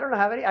 buddy. I don't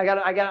have any.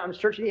 I'm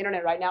searching the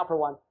internet right now for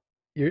one.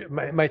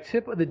 My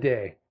tip of the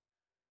day.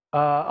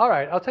 All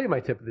right, I'll tell you my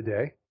tip of the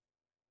day.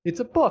 It's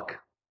a book.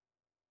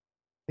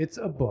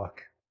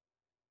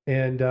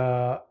 And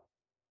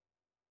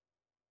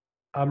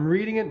I'm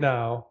reading it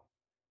now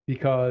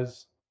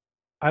because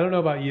I don't know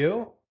about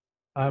you.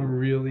 I'm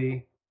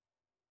really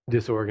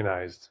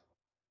disorganized,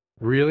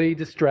 really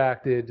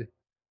distracted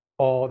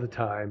all the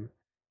time.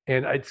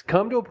 And it's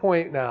come to a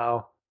point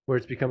now where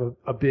it's become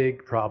a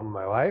big problem in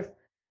my life.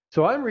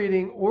 So I'm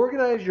reading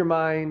Organize Your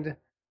Mind,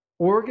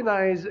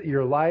 Organize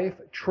Your Life,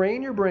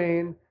 Train Your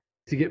Brain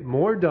to Get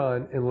More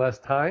Done in Less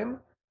Time,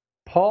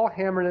 Paul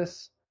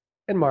Hammerness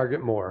and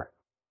Margaret Moore.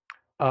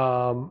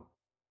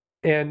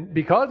 And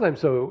because I'm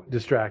so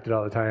distracted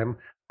all the time,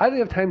 I don't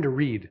have time to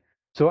read.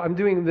 So I'm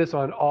doing this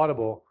on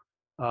Audible,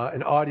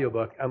 an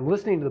audiobook. I'm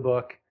listening to the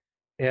book,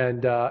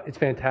 and it's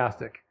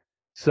fantastic.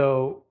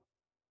 So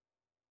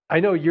I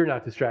know you're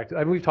not distracted. I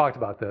mean, we've talked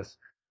about this,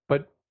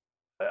 but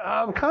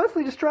I'm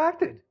constantly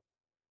distracted.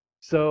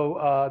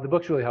 So the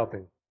book's really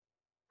helping.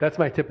 That's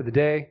my tip of the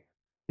day.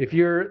 If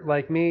you're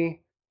like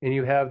me and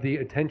you have the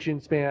attention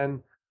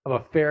span of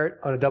a ferret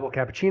on a double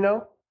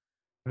cappuccino,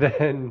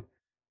 then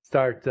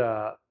start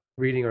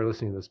reading or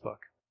listening to this book.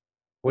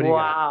 What do you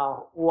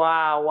got?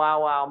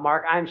 Wow.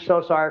 Mark, I'm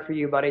so sorry for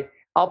you, buddy.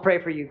 I'll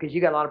pray for you because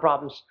you got a lot of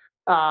problems.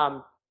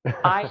 I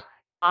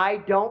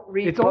don't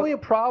read It's books. only a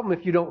problem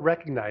if you don't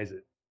recognize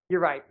it. You're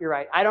right.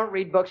 I don't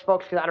read books,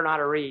 folks, because I don't know how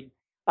to read.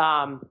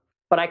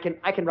 But I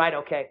can write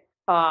okay.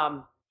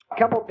 A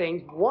couple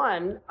things.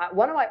 One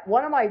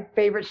of my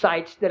favorite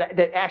sites that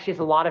actually has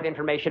a lot of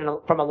information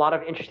from a lot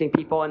of interesting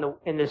people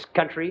in this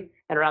country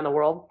and around the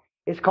world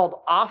is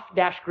called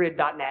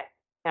off-grid.net.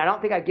 And I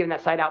don't think I've given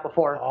that site out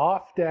before.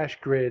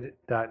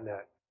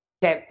 Off-grid.net.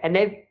 Okay,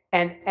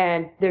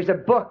 and there's a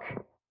book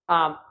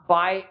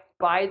by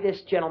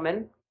this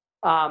gentleman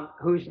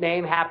whose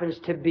name happens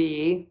to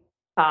be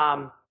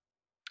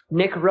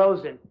Nick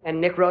Rosen,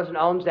 and Nick Rosen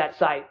owns that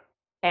site.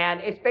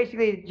 And it's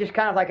basically just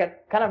kind of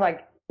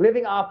like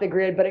living off the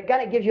grid, but it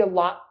kind of gives you a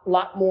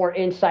lot more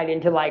insight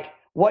into like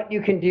what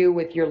you can do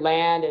with your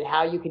land and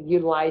how you can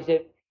utilize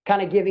it,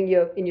 kind of giving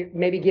you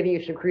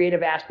some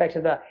creative aspects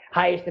of the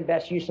highest and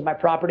best use of my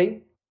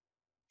property.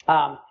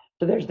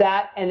 So there's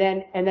that, and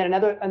then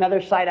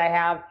another site I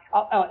have.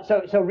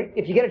 So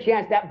if you get a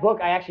chance, that book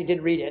I actually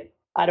did read it.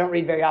 I don't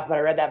read very often, but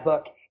I read that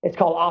book. It's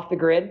called Off the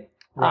Grid,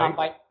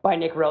 right. by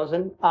Nick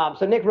Rosen.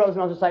 So Nick Rosen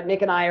owns the site.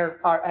 Nick and I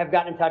have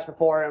gotten in touch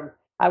before, and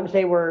I would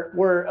say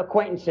we're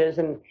acquaintances,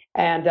 and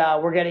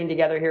we're getting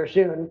together here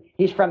soon.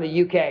 He's from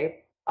the UK.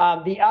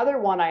 The other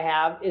one I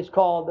have is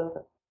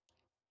called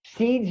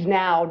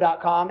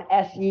seedsnow.com.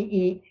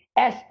 SEEDSNOW.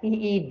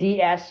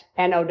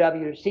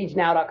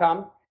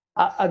 Seedsnow.com.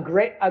 A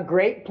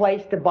great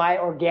place to buy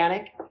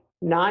organic,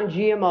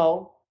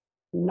 non-GMO,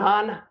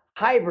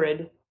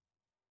 non-hybrid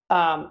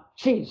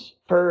seeds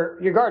for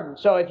your garden.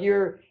 So if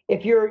you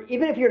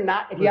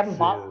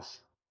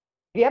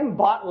haven't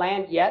bought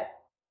land yet,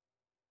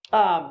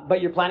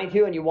 but you're planning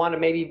to, and you want to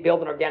maybe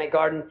build an organic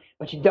garden,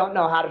 but you don't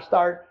know how to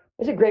start,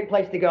 it's a great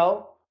place to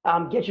go.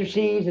 Get your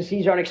seeds. The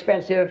seeds aren't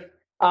expensive.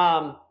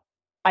 I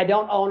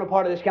don't own a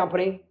part of this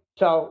company,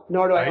 so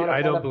nor do I own a part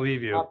I don't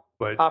believe you,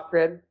 but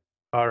off-grid.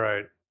 All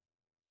right.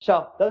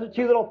 So those are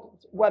two little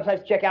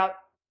websites to check out.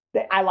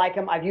 I like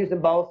them. I've used them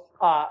both.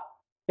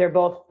 They're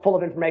both full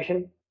of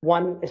information.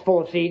 One is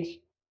full of seeds.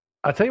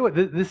 I'll tell you what,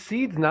 this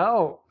Seeds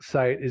Now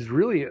site is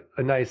really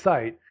a nice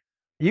site.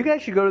 You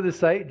guys should go to this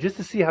site just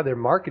to see how they're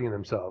marketing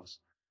themselves.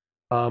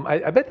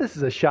 I bet this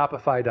is a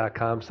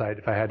Shopify.com site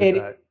if I had to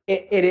bet.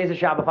 It is a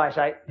Shopify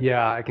site.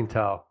 Yeah, I can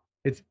tell.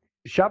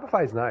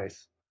 Shopify's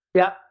nice.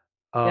 Yeah.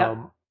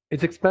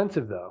 It's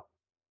expensive though.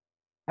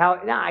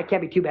 It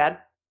can't be too bad.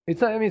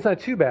 It's not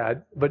too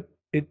bad, but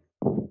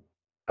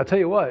I'll tell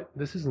you what,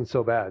 this isn't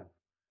so bad.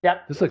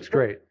 Yep. This looks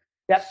great.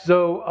 Yep.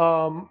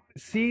 So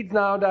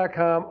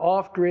seedsnow.com,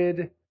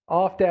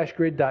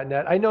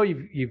 off-grid.net. I know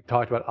you've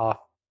talked about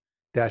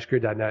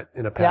off-grid.net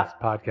in a past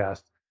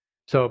podcast.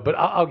 So, but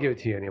I'll give it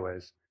to you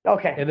anyways.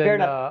 Okay. And then fair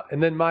enough.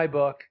 And then my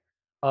book.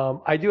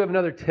 I do have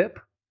another tip.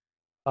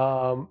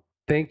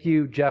 Thank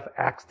you, Jeff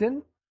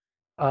Axton,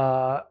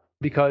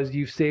 because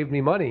you've saved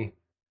me money.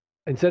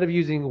 Instead of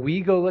using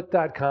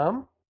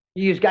WeGoLook.com,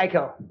 you use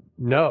Geico.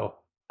 No,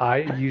 I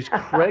use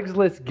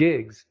Craigslist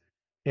gigs,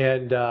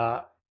 and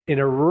in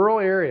a rural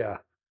area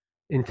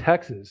in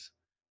Texas,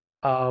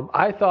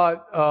 I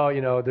thought,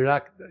 they're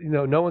not,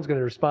 no one's going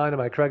to respond to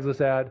my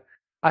Craigslist ad.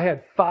 I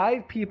had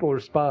 5 people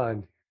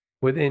respond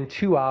within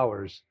 2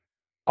 hours,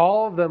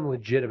 all of them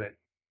legitimate,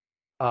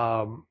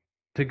 to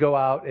go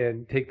out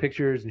and take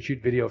pictures and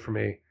shoot video for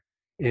me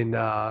in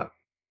that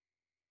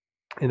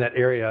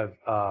area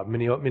of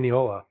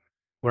Mineola,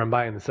 where I'm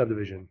buying the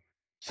subdivision.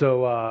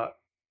 So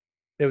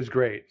it was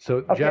great.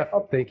 So okay, Jeff,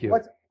 thank you.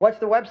 What's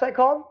the website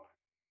called?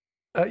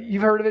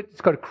 You've heard of it.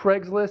 It's called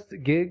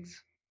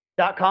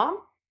CraigslistGigs.com?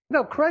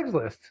 No,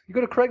 Craigslist. You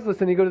go to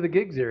Craigslist and you go to the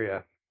gigs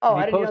area. Oh,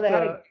 I didn't know they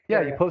had a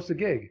area. You post a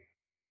gig.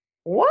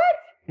 What?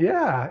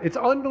 Yeah, it's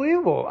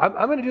unbelievable. I'm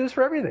going to do this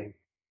for everything.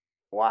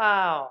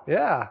 Wow.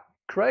 Yeah,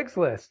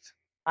 Craigslist.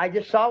 I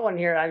just saw one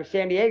here. I'm in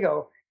San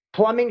Diego.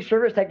 Plumbing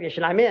service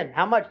technician. I'm in.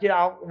 How much?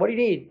 What do you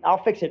need?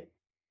 I'll fix it.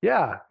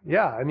 Yeah.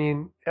 I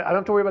mean, I don't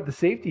have to worry about the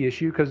safety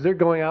issue because they're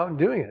going out and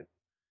doing it,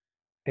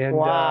 and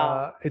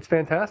wow. It's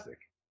fantastic.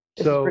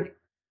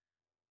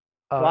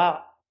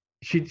 Wow.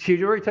 She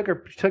already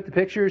took the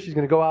pictures. She's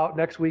going to go out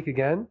next week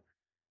again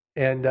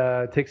and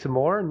take some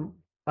more. And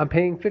I'm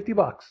paying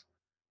 $50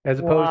 as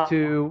opposed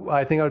to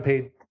I think I would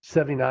pay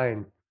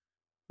 $79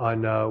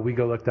 on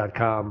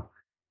WeGoLook.com.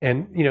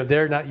 And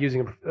they're not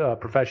using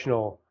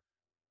professional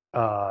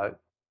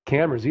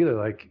cameras either,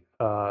 like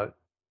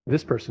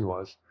this person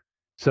was.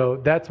 So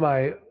that's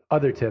my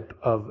other tip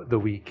of the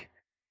week.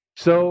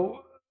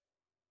 So,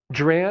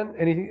 Jeran,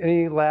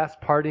 any last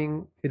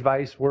parting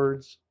advice,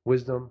 words,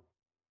 wisdom?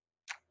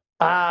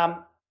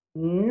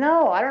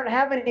 No, I don't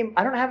have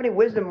any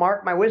wisdom,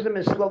 Mark. My wisdom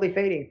is slowly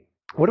fading.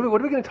 What are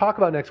we going to talk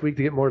about next week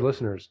to get more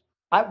listeners?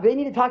 They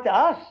need to talk to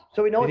us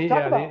so we know what to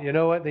talk about. You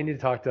know what? They need to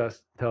talk to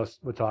us. Tell us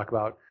what to talk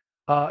about.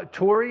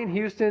 Tori in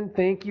Houston,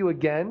 thank you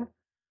again.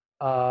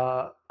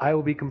 I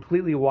will be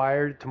completely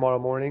wired tomorrow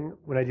morning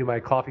when I do my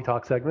Coffee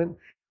Talk segment.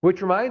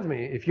 Which reminds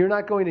me, if you're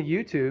not going to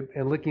YouTube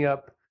and looking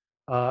up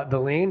the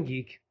Land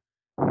Geek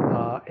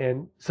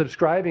and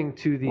subscribing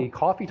to the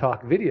Coffee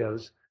Talk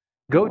videos,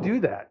 go do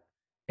that.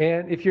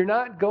 And if you're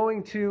not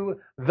going to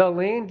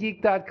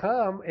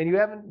thelandgeek.com and you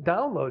haven't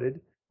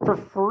downloaded for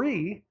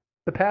free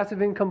the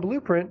Passive Income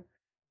Blueprint,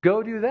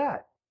 go do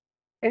that.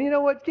 And you know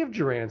what? Give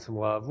Jeran some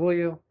love, will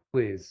you?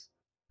 Please.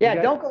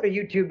 Yeah, don't go to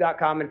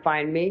youtube.com and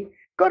find me.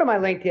 Go to my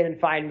LinkedIn and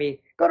find me.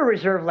 Go to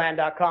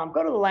reserveland.com.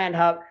 Go to the Land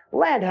Hub,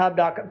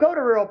 landhub.com. Go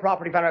to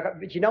ruralpropertyfinder.com.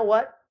 But you know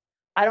what?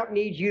 I don't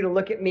need you to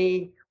look at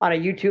me on a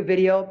YouTube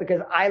video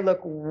because I look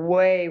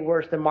way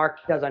worse than Mark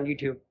does on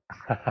YouTube.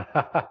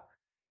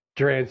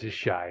 Jeran's just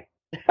shy.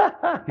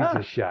 He's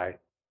just shy.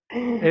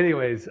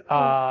 Anyways,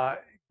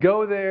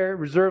 go there,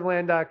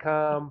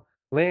 reserveland.com,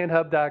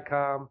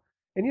 landhub.com.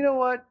 And you know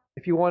what?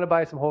 If you want to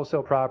buy some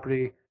wholesale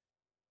property,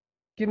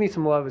 give me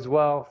some love as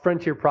well.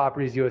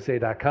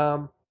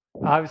 FrontierPropertiesUSA.com.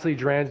 Obviously,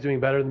 Jeran's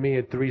doing better than me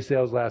at 3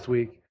 sales last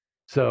week,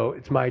 so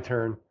it's my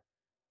turn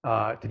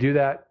to do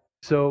that.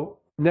 So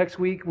next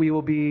week, we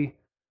will be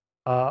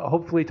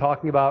hopefully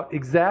talking about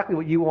exactly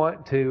what you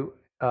want to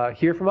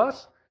hear from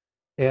us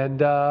and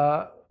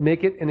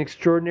make it an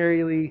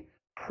extraordinarily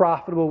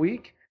profitable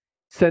week.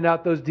 Send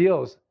out those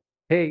deals.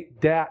 Hey,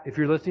 Dat, if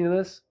you're listening to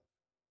this,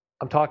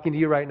 I'm talking to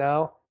you right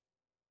now.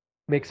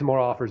 Make some more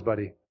offers,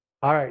 buddy.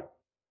 All right.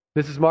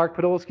 This is Mark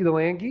Podolsky, the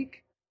Land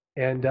Geek,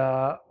 and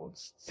we'll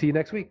see you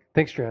next week.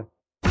 Thanks, Jeran.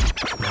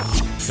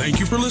 Thank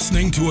you for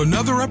listening to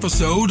another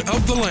episode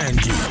of The Land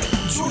Geek.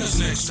 Join us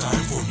next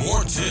time for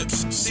more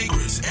tips,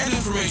 secrets, and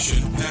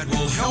information that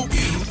will help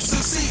you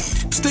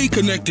succeed. Stay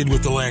connected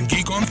with The Land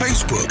Geek on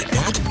Facebook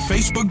at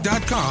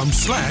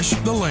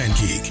facebook.com/The Land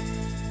Geek.